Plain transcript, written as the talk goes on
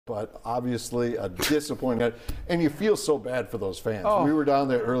But obviously a disappointment, and you feel so bad for those fans. We were down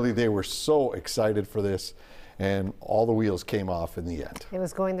there early. They were so excited for this, and all the wheels came off in the end. It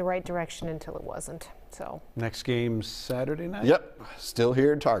was going the right direction until it wasn't. So next game Saturday night? Yep, still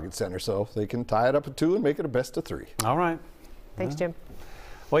here in Target Center, so they can tie it up at 2 and make it a best of 3. All right. Thanks, Jim.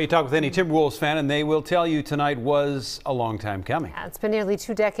 Well, you talk with any Timberwolves fan, and they will tell you tonight was a long time coming. Yeah, it's been nearly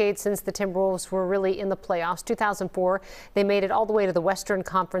 2 decades since the Timberwolves were really in the playoffs. 2004, they made it all the way to the Western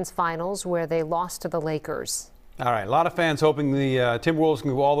Conference Finals, where they lost to the Lakers. All right, a lot of fans hoping the Timberwolves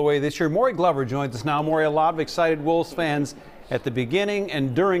can go all the way this year. Maury Glover joins us now. Maury, a lot of excited Wolves fans at the beginning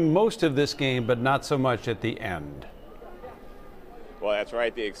and during most of this game, but not so much at the end. Well, that's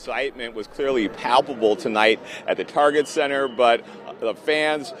right. The excitement was clearly palpable tonight at the Target Center, but the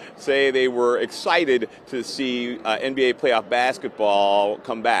fans say they were excited to see NBA playoff basketball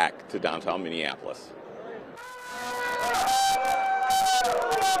come back to downtown Minneapolis.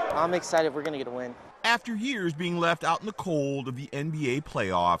 I'm excited we're going to get a win. After years being left out in the cold of the NBA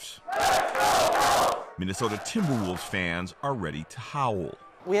playoffs, Minnesota Timberwolves fans are ready to howl.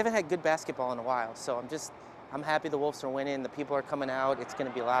 We haven't had good basketball in a while, so I'm happy the Wolves are winning. The people are coming out. It's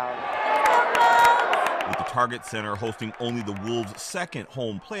going to be loud. With the Target Center hosting only the Wolves' second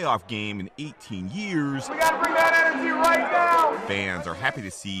home playoff game in 18 years, we got to bring that energy right now. Fans are happy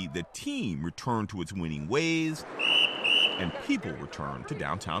to see the team return to its winning ways and people return to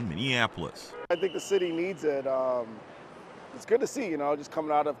downtown Minneapolis. I think the city needs it. It's good to see, just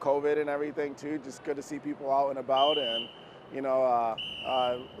coming out of COVID and everything too. Just good to see people out and about and,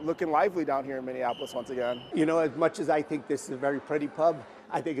 looking lively down here in Minneapolis once again. As much as I think this is a very pretty pub,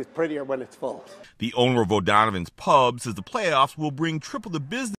 I think it's prettier when it's full. The owner of O'Donovan's Pub says the playoffs will bring triple the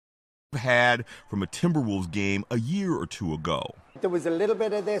business we've had from a Timberwolves game a year or 2 ago. There was a little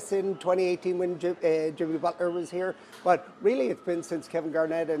bit of this in 2018 when Jimmy Butler was here, but really it's been since Kevin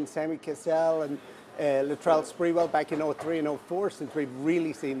Garnett and Sammy Cassell and Latrell Sprewell back in 03 and 04 since we've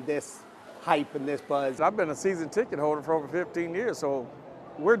really seen this hype and this buzz. I've been a season ticket holder for over 15 years, so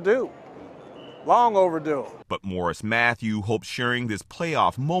we're due. Long overdue. But Morris Matthew hopes sharing this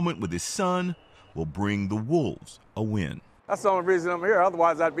playoff moment with his son will bring the Wolves a win. That's the only reason I'm here.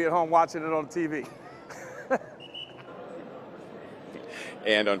 Otherwise, I'd be at home watching it on TV.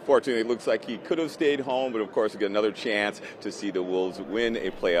 And unfortunately, it looks like he could have stayed home, but of course, we get another chance to see the Wolves win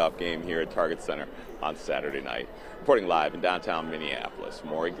a playoff game here at Target Center on Saturday night. Reporting live in downtown Minneapolis,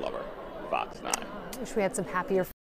 Maury Glover, Fox 9. Wish we had some happier